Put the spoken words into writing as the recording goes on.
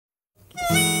Hey,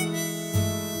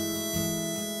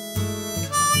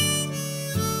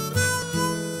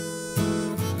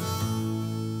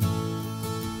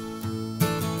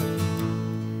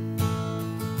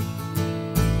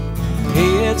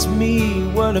 it's me,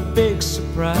 what a big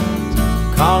surprise,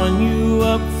 calling you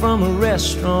up from a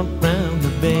restaurant round the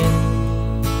bend.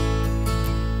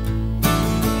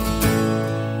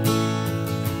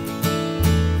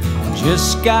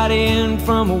 Just got in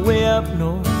from way up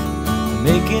north, I'm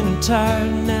making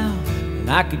tired now, and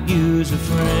I could use a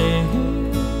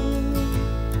friend.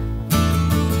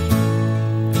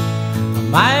 I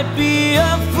might be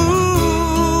a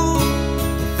fool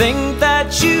to think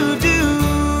that you do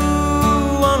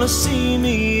wanna see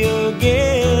me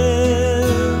again.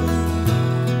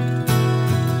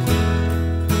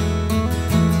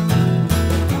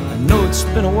 I know it's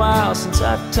been a while since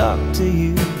I talked to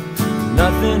you.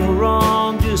 Nothing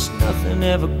wrong, just nothing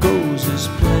ever goes as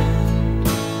planned.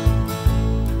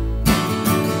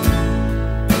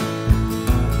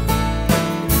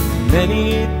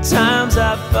 Many times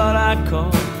I thought I'd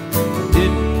call,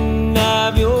 didn't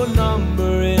have your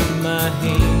number in my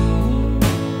hand.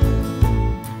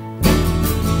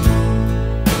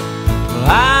 Well,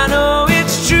 I know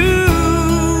it's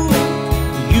true,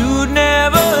 you'd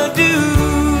never do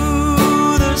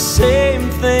the same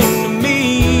thing to me.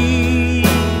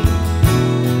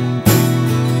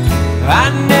 I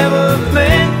never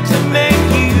meant to make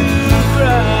you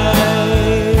cry,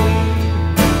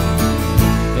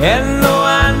 and though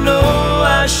I know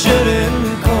I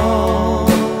shouldn't call,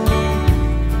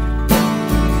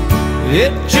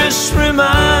 it just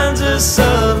reminds us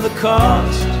of the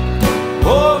cost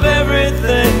of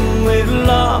everything we've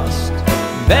lost,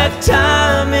 that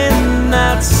time in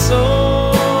that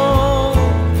soul.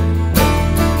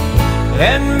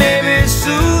 And maybe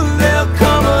soon there'll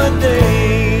come a day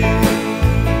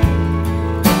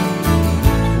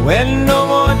when no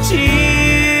more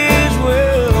tears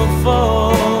will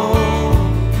fall.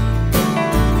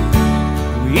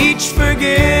 We each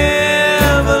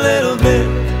forgive a little bit,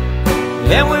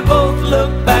 and we both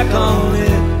look back on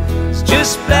it. It's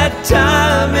just that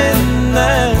time in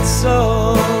that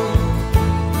soul.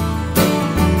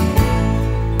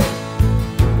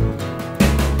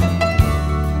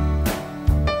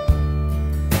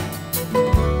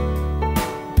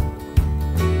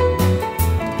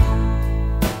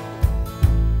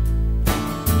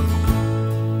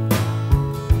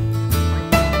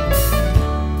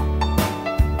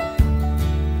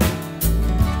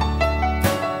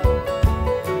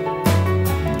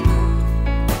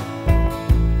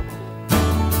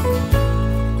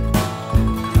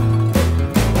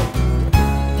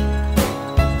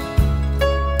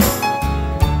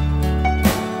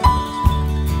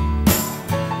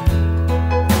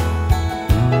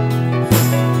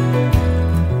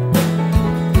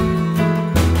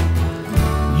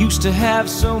 Used to have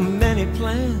so many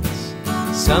plans,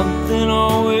 something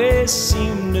always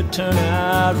seemed to turn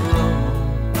out wrong.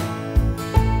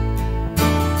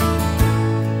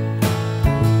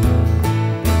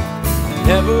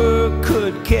 Never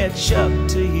could catch up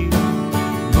to you,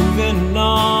 moving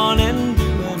on and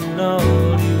doing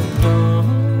all you've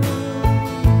done.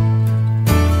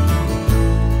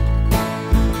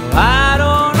 I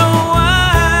don't know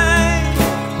why,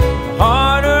 the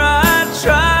harder I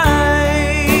try,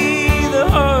 the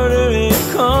harder it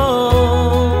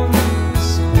comes.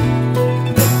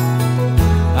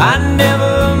 I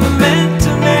never meant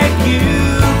to make you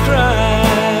cry,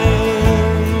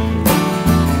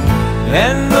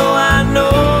 and though I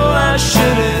know I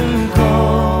shouldn't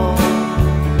call,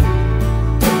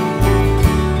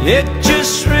 it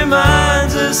just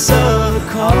reminds us of the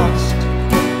cost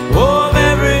of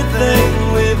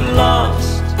everything we've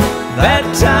lost, that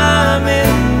time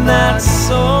in that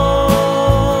soul.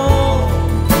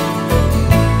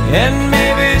 And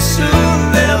maybe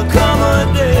soon there'll come a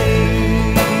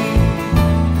day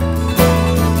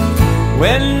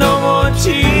when no more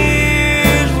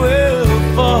tears will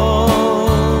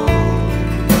fall.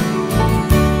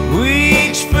 We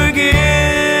each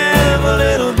forgive a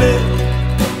little bit,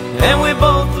 and we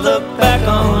both look back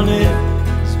on it.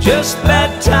 It's just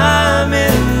that time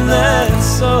in that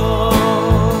soul.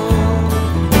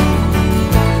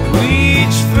 We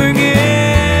each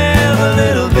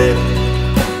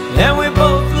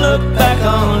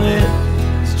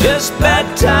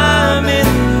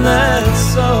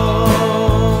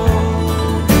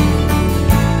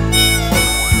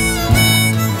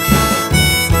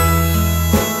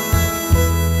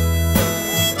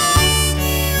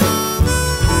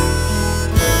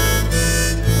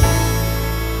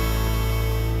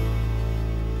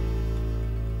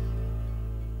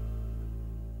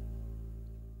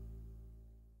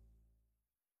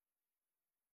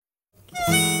Hey,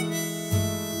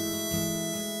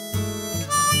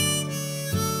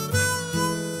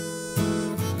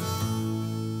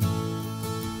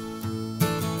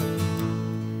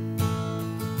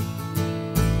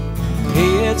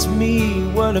 it's me,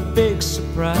 what a big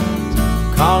surprise,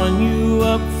 calling you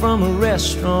up from a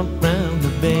restaurant round the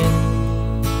bend.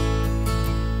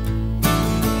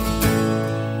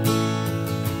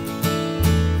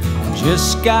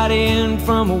 Just got in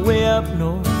from way up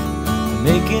north, I'm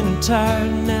aching and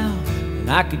tired now, and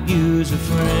I could use a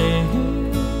friend.